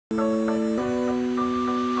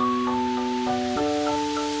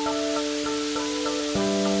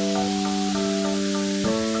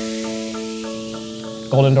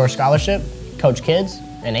Golden Door Scholarship, Coach Kids,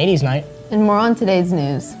 and 80s Night. And more on today's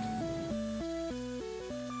news.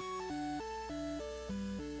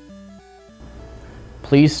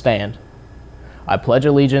 Please stand. I pledge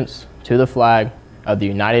allegiance to the flag of the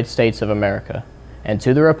United States of America and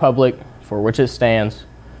to the republic for which it stands,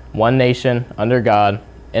 one nation, under God,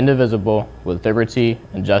 indivisible, with liberty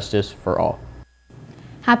and justice for all.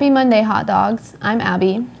 Happy Monday, hot dogs. I'm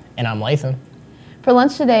Abby. And I'm Lathan. For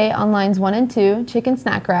lunch today, on lines 1 and 2, chicken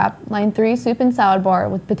snack wrap, line 3, soup and salad bar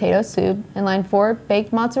with potato soup, and line 4,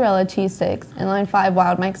 baked mozzarella cheese sticks, and line 5,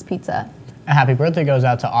 Wild Mike's Pizza. A happy birthday goes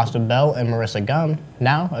out to Austin Bell and Marissa Gum.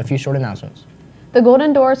 Now, a few short announcements. The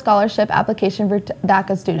Golden Door Scholarship application for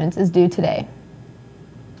DACA students is due today.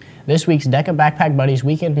 This week's DECA Backpack Buddies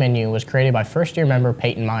weekend menu was created by first-year member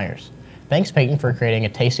Peyton Myers. Thanks, Peyton, for creating a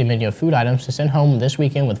tasty menu of food items to send home this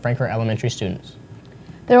weekend with Frankfort Elementary students.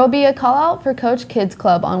 There will be a call-out for Coach Kids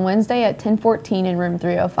Club on Wednesday at 10:14 in room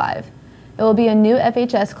 305. It will be a new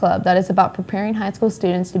FHS club that is about preparing high school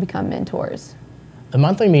students to become mentors. The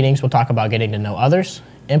monthly meetings will talk about getting to know others,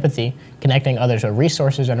 empathy, connecting others with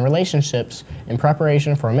resources and relationships in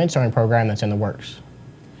preparation for a mentoring program that's in the works.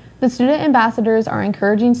 The student ambassadors are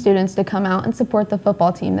encouraging students to come out and support the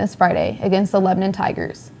football team this Friday against the Lebanon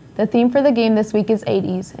Tigers. The theme for the game this week is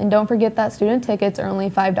 80s, and don't forget that student tickets are only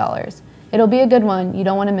 $5. It'll be a good one. You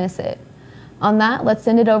don't want to miss it. On that, let's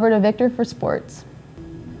send it over to Victor for sports.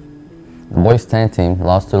 The boys 10 team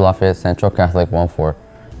lost to Lafayette Central Catholic 1-4.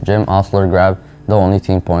 Jim Osler grabbed the only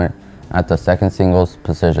team point at the second singles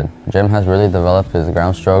position. Jim has really developed his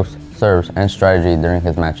ground strokes, serves, and strategy during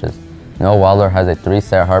his matches. Noah Wilder has a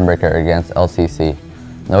 3-set heartbreaker against LCC.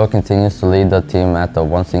 Noah continues to lead the team at the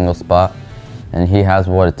one single spot, and he has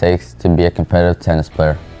what it takes to be a competitive tennis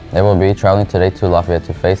player. They will be traveling today to Lafayette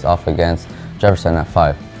to face off against Jefferson at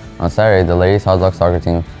 5. On Saturday, the ladies hot dog soccer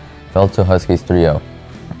team fell to Huskies 3-0.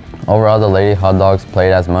 Overall, the Lady Hot Dogs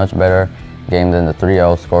played as much better game than the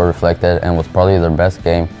 3-0 score reflected and was probably their best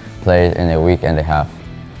game played in a week and a half.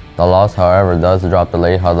 The loss, however, does drop the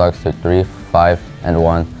Lady Hot Dogs to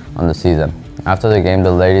 3-5-1 on the season. After the game,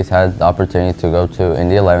 the ladies had the opportunity to go to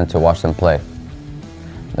Indy 11 to watch them play.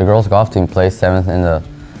 The girls golf team placed 7th in the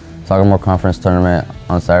Sagamore Conference Tournament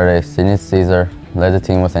on Saturday. Sydney Caesar led the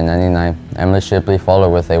team with a 99. Emily Shipley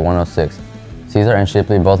followed with a 106. Caesar and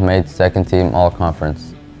Shipley both made second team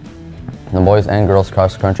all-conference. The boys and girls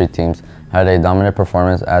cross-country teams had a dominant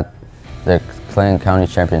performance at the Clinton County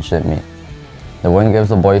Championship meet. The win gives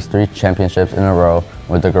the boys 3 championships in a row,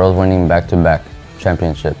 with the girls winning back-to-back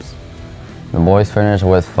championships. The boys finished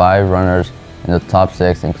with 5 runners in the top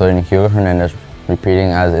 6, including Hugo Hernandez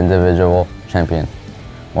repeating as individual champion,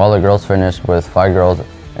 while the girls finished with 5 girls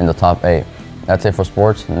in the top 8. That's it for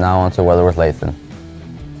sports. Now on to weather with Lathan.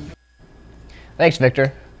 Thanks,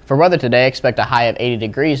 Victor. For weather today, expect a high of 80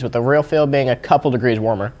 degrees with the real feel being a couple degrees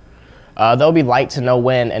warmer. There'll be light to no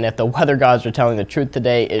wind, and if the weather gods are telling the truth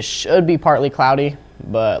today, it should be partly cloudy,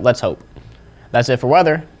 but let's hope. That's it for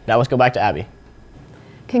weather. Now let's go back to Abby.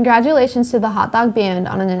 Congratulations to the Hot Dog Band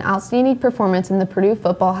on an outstanding performance in the Purdue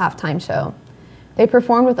football halftime show. They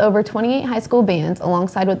performed with over 28 high school bands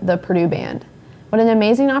alongside with the Purdue Band. What an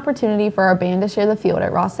amazing opportunity for our band to share the field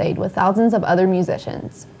at Ross-Ade with thousands of other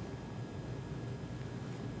musicians.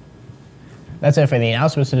 That's it for the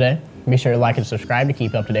announcements today. Be sure to like and subscribe to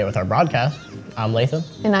keep up to date with our broadcast. I'm Lathan.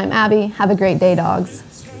 And I'm Abby. Have a great day, dogs.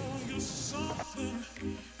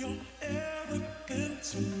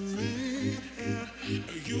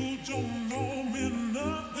 You don't know me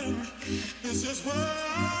nothing. This is where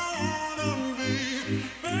I wanna be.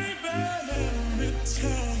 Baby, let me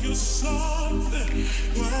tell you something.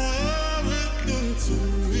 Whatever